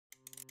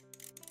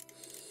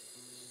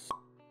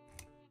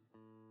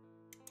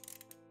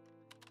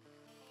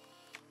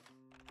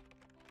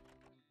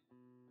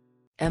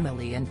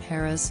Emily in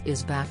Paris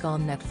is back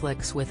on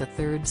Netflix with a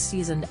third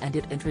season, and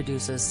it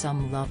introduces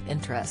some love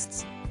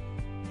interests.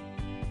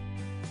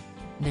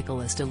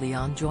 Nicolas de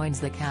Leon joins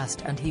the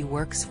cast, and he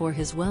works for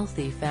his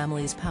wealthy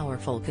family's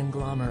powerful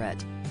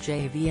conglomerate,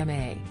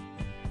 JVMA.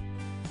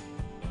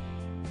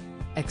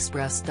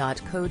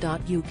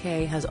 Express.co.uk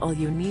has all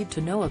you need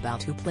to know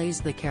about who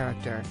plays the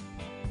character.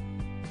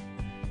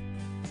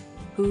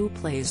 Who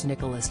plays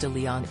Nicolas de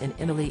Leon in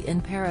Emily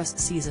in Paris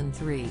Season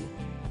 3?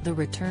 The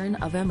return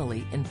of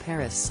Emily in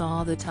Paris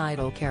saw the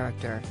title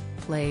character,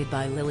 played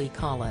by Lily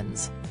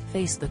Collins,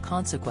 face the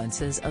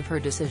consequences of her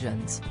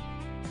decisions.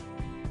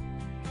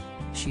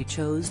 She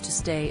chose to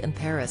stay in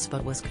Paris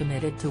but was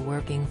committed to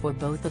working for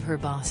both of her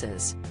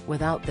bosses,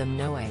 without them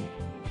knowing.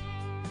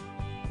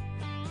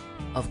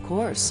 Of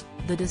course,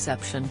 the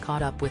deception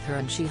caught up with her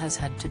and she has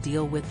had to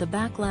deal with the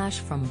backlash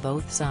from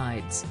both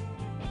sides.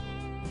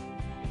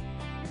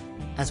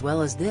 As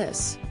well as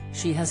this,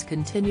 she has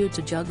continued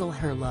to juggle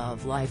her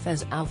love life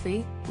as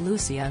Alfie,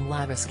 Lucien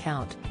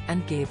Laviscount,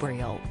 and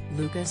Gabriel,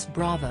 Lucas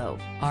Bravo,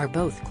 are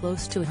both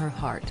close to her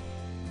heart.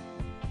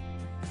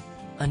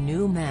 A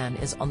new man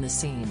is on the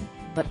scene,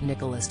 but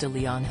Nicolas de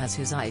Leon has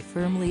his eye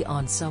firmly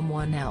on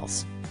someone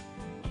else.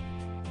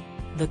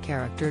 The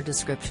character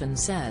description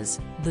says,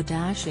 the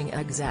dashing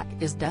exec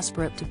is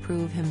desperate to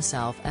prove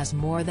himself as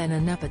more than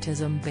a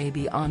nepotism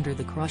baby under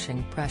the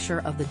crushing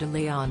pressure of the de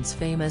Leon's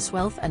famous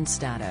wealth and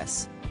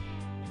status.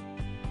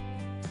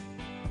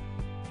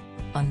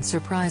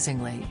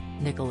 Unsurprisingly,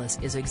 Nicolas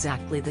is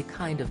exactly the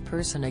kind of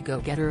person a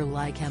go-getter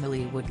like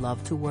Emily would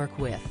love to work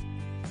with.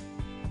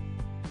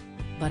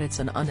 But it's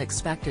an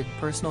unexpected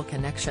personal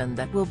connection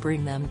that will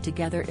bring them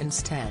together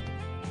instead.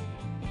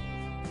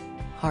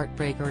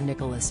 Heartbreaker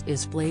Nicolas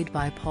is played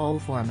by Paul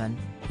Foreman,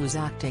 whose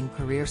acting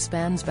career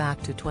spans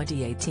back to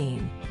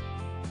 2018.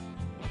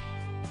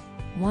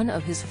 One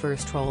of his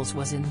first roles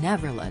was in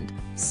Neverland,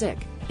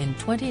 Sick, in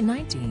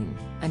 2019,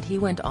 and he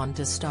went on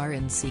to star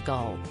in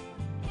Seagull.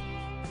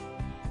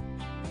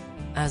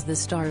 As the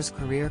star's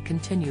career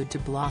continued to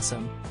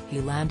blossom, he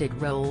landed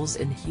roles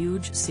in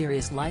huge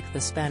series like The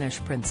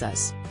Spanish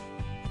Princess.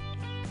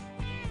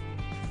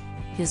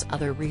 His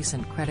other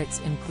recent credits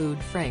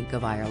include Frank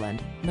of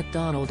Ireland,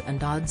 MacDonald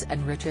and Odds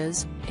and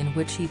Riches, in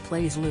which he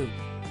plays Luke.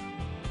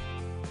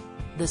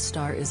 The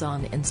star is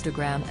on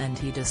Instagram and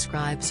he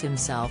describes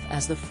himself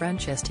as the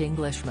Frenchest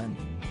Englishman.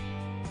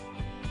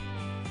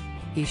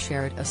 He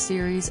shared a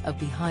series of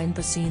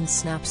behind-the-scenes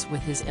snaps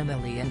with his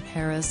Emily in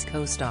Paris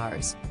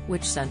co-stars,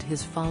 which sent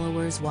his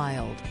followers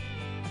wild.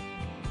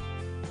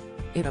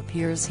 It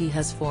appears he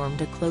has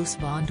formed a close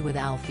bond with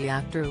Alfie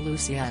actor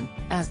Lucien,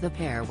 as the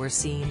pair were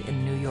seen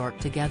in New York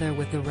together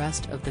with the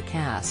rest of the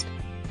cast.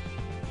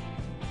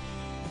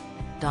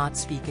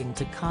 Speaking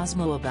to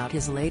Cosmo about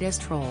his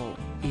latest role,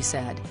 he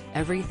said,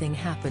 "Everything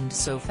happened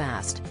so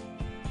fast.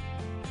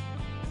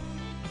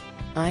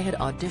 I had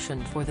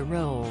auditioned for the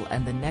role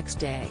and the next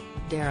day,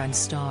 Darren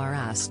Star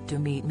asked to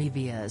meet me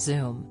via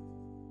Zoom.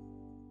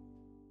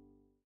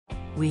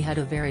 We had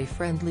a very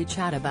friendly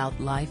chat about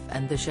life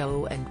and the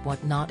show and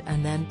whatnot,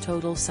 and then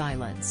total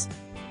silence.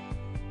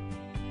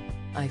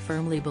 I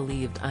firmly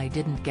believed I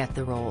didn't get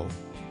the role.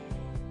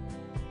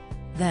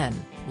 Then,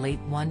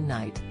 late one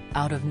night,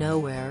 out of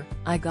nowhere,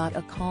 I got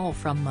a call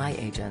from my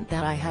agent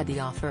that I had the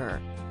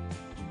offer.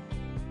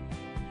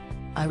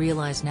 I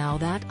realize now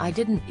that I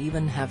didn't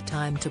even have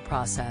time to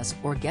process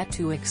or get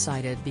too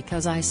excited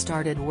because I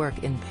started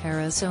work in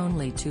Paris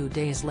only 2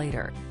 days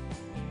later.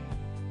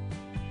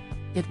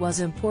 It was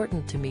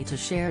important to me to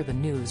share the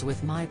news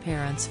with my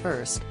parents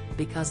first,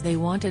 because they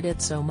wanted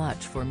it so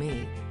much for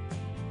me.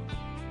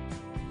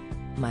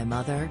 My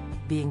mother,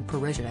 being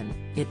Parisian,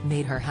 it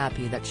made her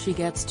happy that she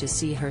gets to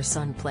see her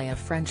son play a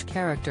French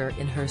character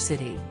in her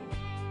city.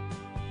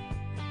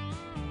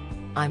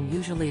 I'm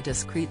usually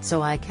discreet,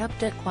 so I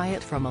kept it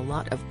quiet from a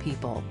lot of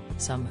people,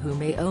 some who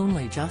may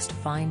only just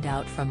find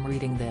out from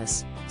reading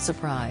this.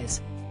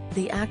 Surprise."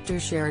 The actor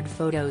shared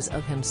photos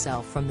of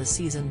himself from the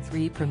Season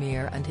 3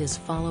 premiere and his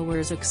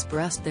followers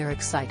expressed their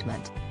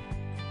excitement.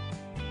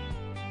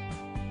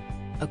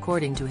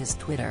 According to his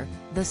Twitter,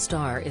 the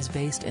star is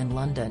based in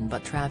London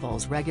but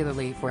travels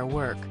regularly for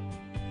work.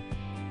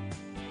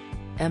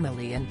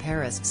 Emily in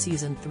Paris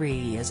Season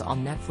 3 is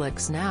on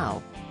Netflix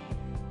now,